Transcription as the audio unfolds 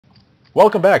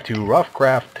Welcome back to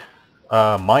RoughCraft,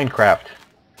 Minecraft.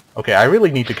 Okay, I really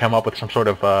need to come up with some sort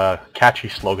of catchy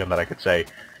slogan that I could say.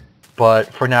 But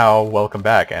for now, welcome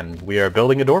back, and we are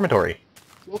building a dormitory.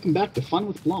 Welcome back to Fun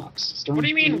with Blocks. What do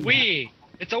you mean we?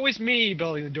 It's always me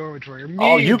building the dormitory, or me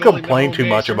Oh, you building complain the too home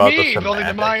much base, or about me the building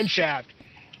the mine semantics. shaft.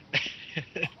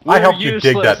 I helped you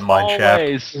dig that mine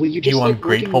shaft. Well, you just You like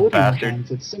ungrateful working bastard.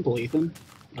 hands. It's simple, Ethan.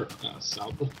 Or,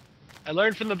 Sal. I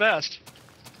learned from the best.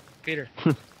 Peter.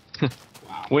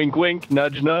 Wow. Wink, wink,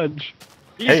 nudge, nudge.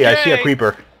 He's Hey, I see a gay.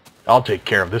 creeper. I'll take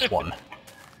care of this one.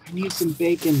 I need some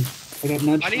bacon. I got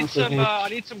nudge I need for some. eggs. I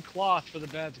need some cloth for the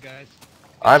beds, guys.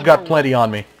 I've Some got more plenty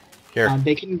on me. Here.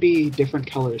 They can be different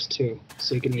colors too,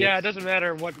 so you can Yeah, it use doesn't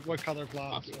matter what color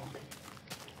cloth. cloth you want.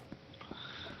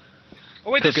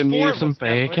 Oh wait, there's Cooking me four of some us.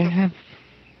 Yeah, bacon.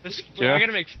 I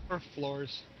gotta make 4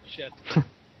 floors. Shit.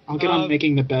 I'll get on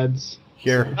making the beds.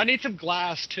 Here. I need some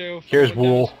glass too. for Here's the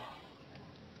windows. wool.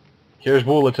 Here's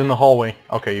wool. It's in the hallway.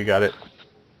 Okay, you got it.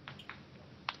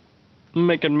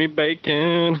 Making me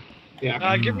bacon.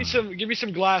 Yeah. Give me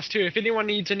some glass too. If anyone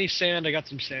needs any sand, I got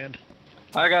some sand.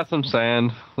 I got some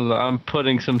sand. I'm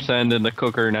putting some sand in the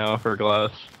cooker now for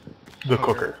glass. The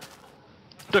cooker.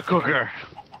 The cooker.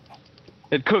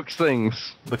 It cooks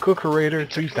things. The Cookerator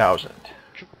 3000.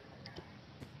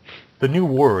 The new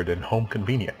word in home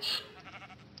convenience.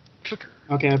 Cooker.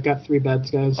 Okay, I've got 3 beds,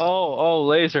 guys. Oh,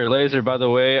 laser. By the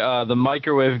way, the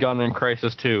microwave gun in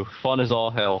Crisis 2. Fun as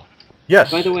all hell.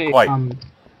 Yes, By the way, quite.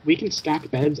 we can stack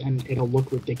beds and it'll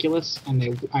look ridiculous, and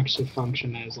they actually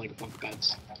function as like bunk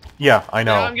beds. Yeah, I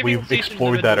know. Yeah, I'm giving We've Ethan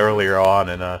explored the that middle. earlier on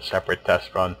in a separate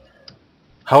test run.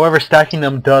 However, stacking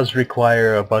them does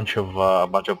require a bunch of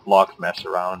blocks mess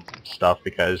around and stuff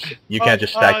because you can't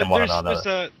just stack them one on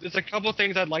another. There's a couple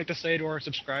things I'd like to say to our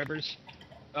subscribers.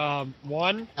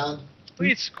 One,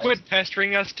 please quit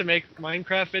pestering us to make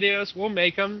Minecraft videos. We'll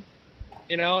make them.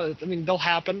 You know, I mean, they'll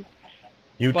happen.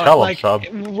 You But, tell them, like, sub.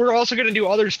 we're also gonna do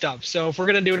other stuff. So if we're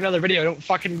gonna do another video, don't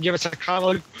fucking give us a comment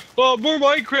like, "Oh, more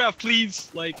Minecraft, please."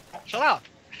 Like, shut up.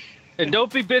 And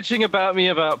don't be bitching about me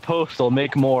about Postal.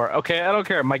 Make more. Okay, I don't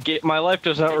care. My life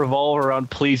does not revolve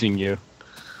around pleasing you.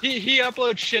 He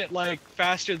uploads shit like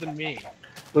faster than me.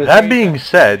 But That being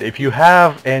said, if you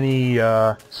have any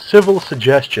civil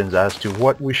suggestions as to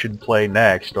what we should play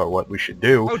next or what we should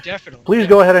do, Oh, definitely. please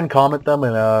go ahead and comment them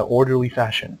in an orderly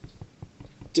fashion.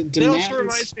 It also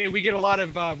reminds me, we get a lot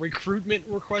of recruitment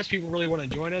requests. People really want to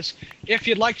join us. If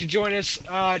you'd like to join us,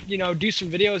 you know, do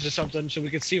some videos or something so we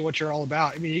can see what you're all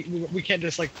about. I mean, we can't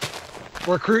just like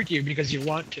recruit you because you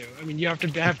want to. I mean, you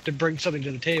have to bring something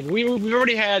to the table. We've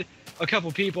already had a couple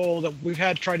people that we've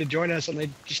had try to join us and they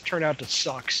just turned out to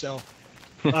suck. So,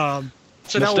 so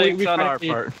now Mistakes we on our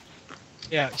part.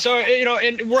 Yeah. So you know,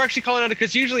 and we're actually calling out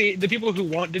because usually the people who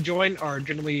want to join are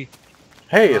generally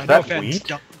Hey, is no that offense, wheat?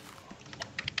 dumb.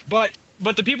 But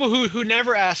the people who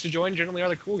never ask to join generally are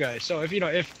the cool guys. So if you know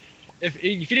if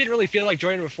you didn't really feel like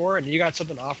joining before and you got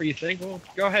something to offer, you think, well,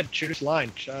 go ahead, shoot us a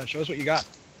line, show us what you got.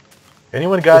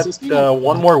 Anyone got Is this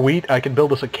one more wheat? I can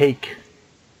build us a cake.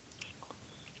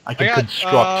 I I can got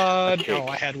construct a cake. no,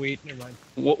 I had wheat. Never mind.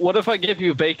 What if I give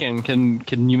you bacon?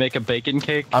 Can you make a bacon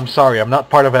cake? I'm sorry, I'm not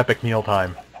part of Epic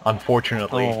Mealtime,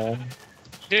 unfortunately. Oh.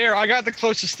 Here, I got the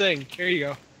closest thing. Here you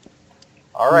go.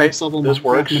 Alright, Next level this Minecraft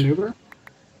works. maneuver.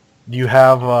 Do you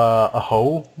have a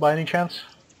hoe by any chance?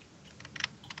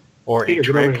 Or Peter, a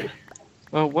get over trick? here.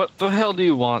 Oh, what the hell do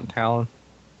you want, Talon?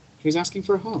 Who's asking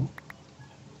for a hoe?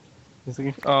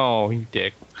 Oh, you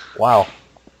dick. Wow.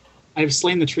 I've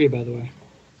slain the tree, by the way.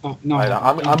 Oh no,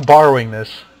 I'm borrowing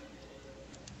this.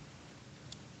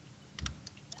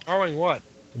 Borrowing what?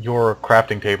 Your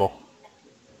crafting table.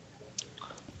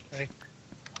 Okay.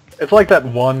 It's like that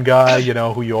one guy, you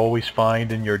know, who you always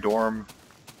find in your dorm,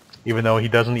 even though he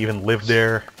doesn't even live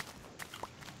there.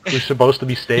 Who's supposed to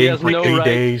be He staying has for no 8 right.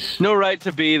 days. No right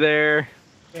to be there.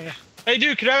 Yeah. Hey,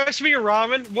 dude, can I ask for your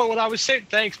ramen? What I was saying?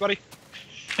 Thanks, buddy.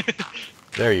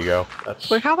 There you go. That's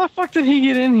Like, how the fuck did he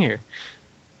get in here?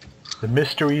 the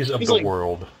mysteries of He's the like-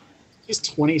 world. He's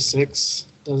 26.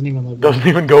 Doesn't even live. Doesn't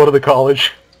even go to the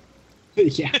college.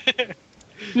 Yeah.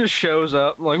 Just shows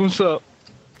up. Like, what's up?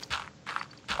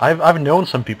 I've known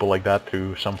some people like that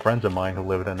through some friends of mine who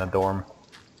lived in a dorm.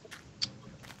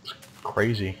 It's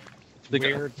crazy. Like,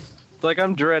 Weird. like,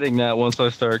 I'm dreading that once I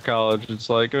start college. It's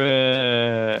like,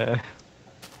 It's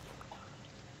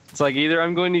like either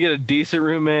I'm going to get a decent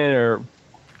roommate or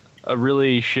a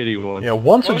really shitty one. Yeah, one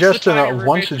What's the suggestion time your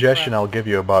roommates I'll give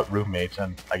you about roommates,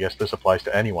 and I guess this applies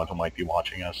to anyone who might be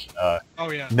watching us.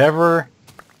 Oh yeah. Never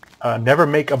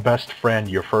make a best friend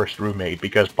your first roommate,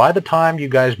 because by the time you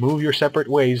guys move your separate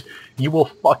ways, you will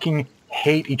fucking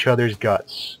hate each other's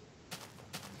guts.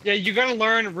 Yeah, you gotta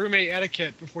learn roommate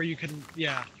etiquette before you can.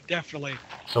 Yeah, definitely.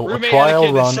 So Roommate a trial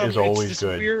etiquette run is is always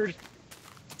good. Weird.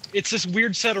 It's this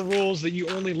weird set of rules that you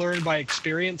only learn by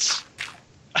experience.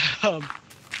 um,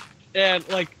 and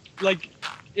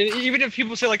even if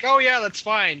people say like, "Oh yeah, that's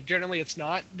fine," generally it's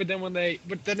not. But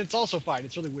then it's also fine.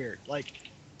 It's really weird. Like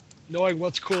knowing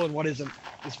what's cool and what isn't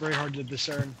is very hard to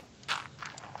discern.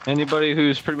 Anybody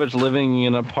who's pretty much living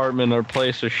in an apartment or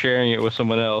place or sharing it with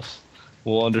someone else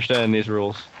will understand these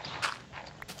rules.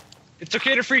 It's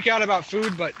okay to freak out about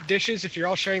food, but dishes, if you're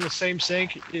all sharing the same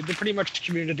sink, they're pretty much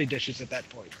community dishes at that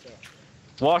point.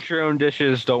 So. Wash your own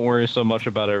dishes, don't worry so much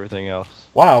about everything else.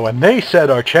 Wow, and they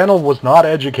said our channel was not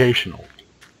educational.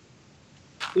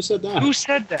 Who said that? Who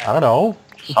said that? I don't know.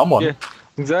 Someone. Yeah,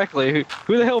 exactly.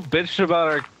 Who the hell bitched about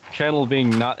our channel being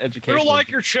not We educational? don't like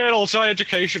your channel, it's not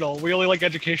educational. We only like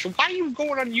educational. Why are you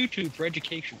going on YouTube for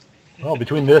education? Well,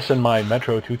 between this and my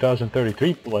Metro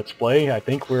 2033 Let's Play, I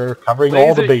think we're covering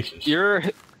all the bases. You're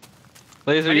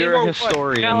a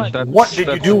historian. What did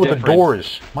you do with different. the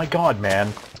doors? My god,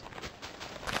 man.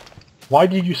 Why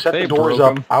did you set They the doors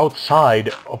broke up 'em.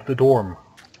 outside of the dorm?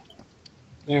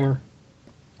 There.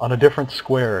 On a different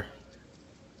square.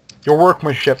 Your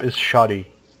workmanship is shoddy.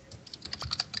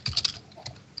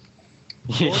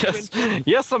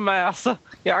 Yes, master.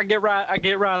 Yeah, I get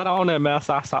right on there,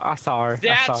 master. I sorry.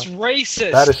 That's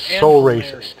racist. That is so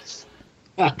racist.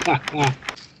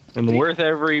 And worth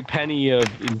every penny of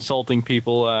insulting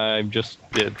people I just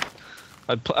did.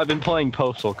 I've been playing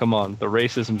Postal. Come on, the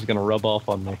racism's gonna rub off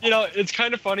on me. You know, it's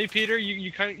kind of funny, Peter. You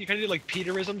kind of do like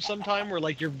Peterism sometime, where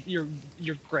like your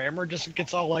grammar just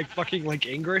gets all like fucking like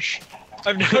English.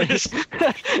 I've noticed.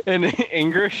 In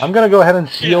English. I'm gonna go ahead and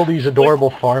seal these adorable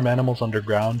farm animals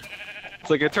underground. It's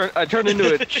like I turn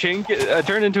into a chink. I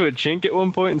turn into a chink at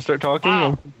one point and start talking.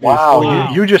 Wow.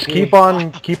 Wow, you just keep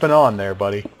on keeping on there,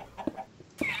 buddy.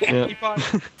 Yeah.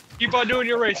 Keep on doing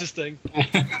your racist thing.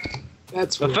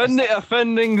 That's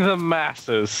offending the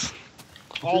masses.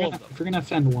 All of them. If you're gonna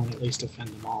offend one, at least offend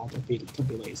them all. Don't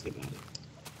be lazy about it.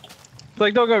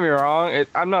 Like, don't get me wrong.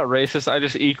 I'm not racist. I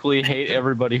just equally hate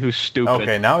everybody who's stupid.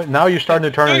 Okay, now you're starting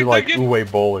to turn into like Uwe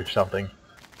Boll or something.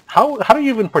 How do you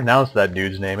even pronounce that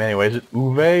dude's name anyway? Is it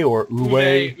Uwe or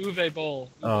Uwe? Uwe Boll.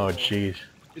 Oh, jeez.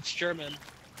 It's German.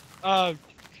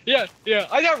 Yeah.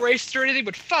 I'm not racist or anything,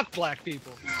 but fuck black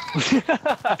people.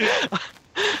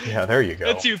 Yeah, there you go.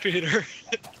 That's you, Peter.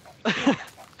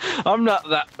 I'm not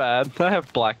that bad. I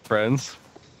have black friends.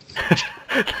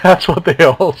 That's what they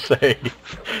all say.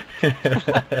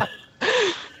 At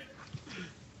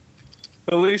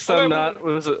least I'm not.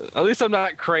 At least I'm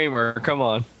not Kramer. Come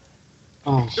on.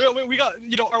 Oh. We got,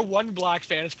 our one black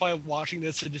fan is probably watching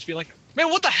this and just be like, man,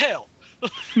 what the hell?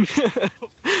 What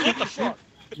the fuck?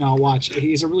 No, watch.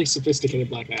 He's a really sophisticated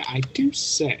black guy. I do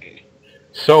say.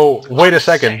 So, wait a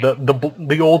second.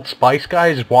 The old Spice guy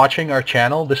is watching our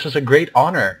channel. This is a great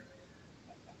honor.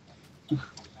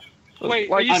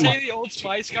 Wait, are you saying the Old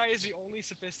Spice guy is the only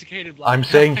sophisticated black guy? I'm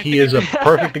saying he is a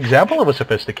perfect example of a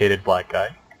sophisticated black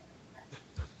guy.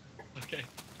 Okay.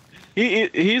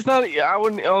 He's not. I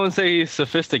wouldn't say he's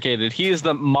sophisticated. He is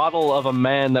the model of a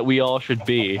man that we all should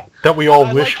be. That we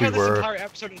all wish we were. This entire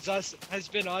episode has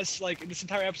been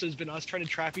us trying to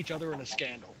trap each other in a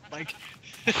scandal. Like,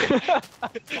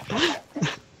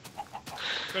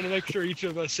 trying to make sure each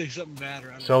of us say something bad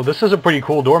around. So this is a pretty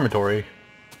cool dormitory.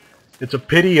 It's a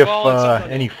pity if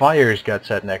any fires got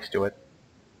set next to it.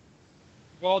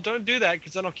 Well, don't do that,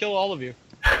 because then I'll kill all of you.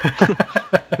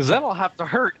 Because that'll have to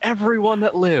hurt everyone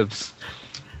that lives.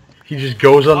 He just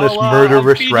goes on this murderous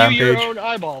I'll feed rampage. you your own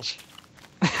eyeballs.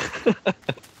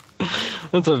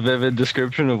 That's a vivid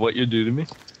description of what you do to me.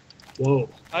 Whoa.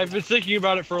 I've been thinking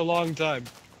about it for a long time.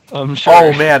 I'm sure.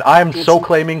 Oh man, I'm so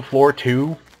claiming floor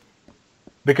 2.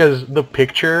 Because the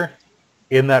picture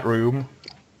in that room,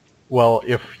 well,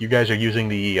 if you guys are using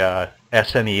the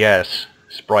SNES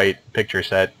Sprite picture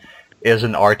set, is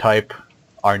an R-Type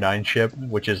R9 ship,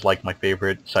 which is like my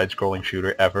favorite side-scrolling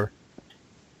shooter ever.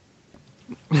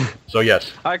 So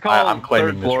yes, I'm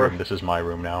claiming this room. This is my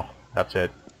room now. That's it.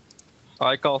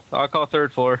 I call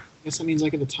third floor. I guess that means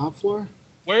like at the top floor?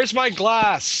 Where's my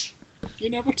glass?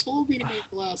 You never told me to make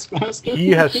glass, Master.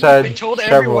 He has said told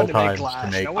several everyone to make times glass.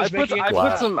 to make No one's making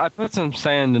glass. I put some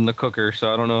sand in the cooker,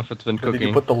 so I don't know if it's been cooking. Did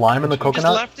you put the lime in the You coconut?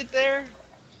 just left it there? What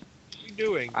are you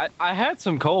doing? I had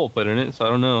some coal put in it, so I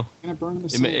don't know. I'm gonna burn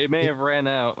It may have ran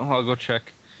out. I'll go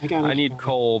check. I need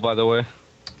coal, by the way.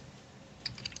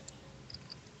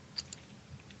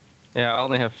 Yeah, I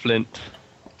only have flint.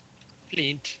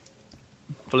 Flint.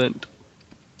 Flint.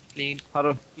 Flint. How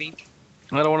do? Flint.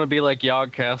 I don't want to be like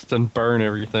Yogcast and burn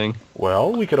everything.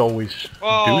 Well, we could always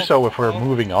do so if we're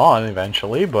moving on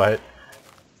eventually, but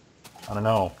I don't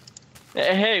know.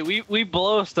 Hey, we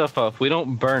blow stuff up. We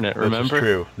don't burn it, remember? This is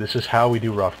true. This is how we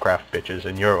do RoughCraft, bitches,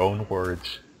 in your own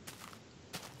words.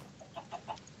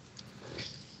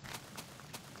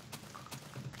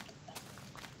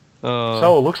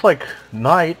 So, it looks like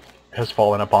night has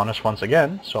fallen upon us once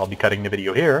again, so I'll be cutting the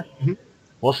video here.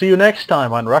 We'll see you next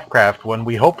time on RoughCraft, when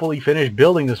we hopefully finish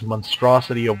building this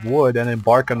monstrosity of wood and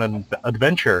embark on an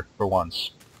adventure for once.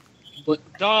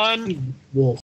 Done! Wolf.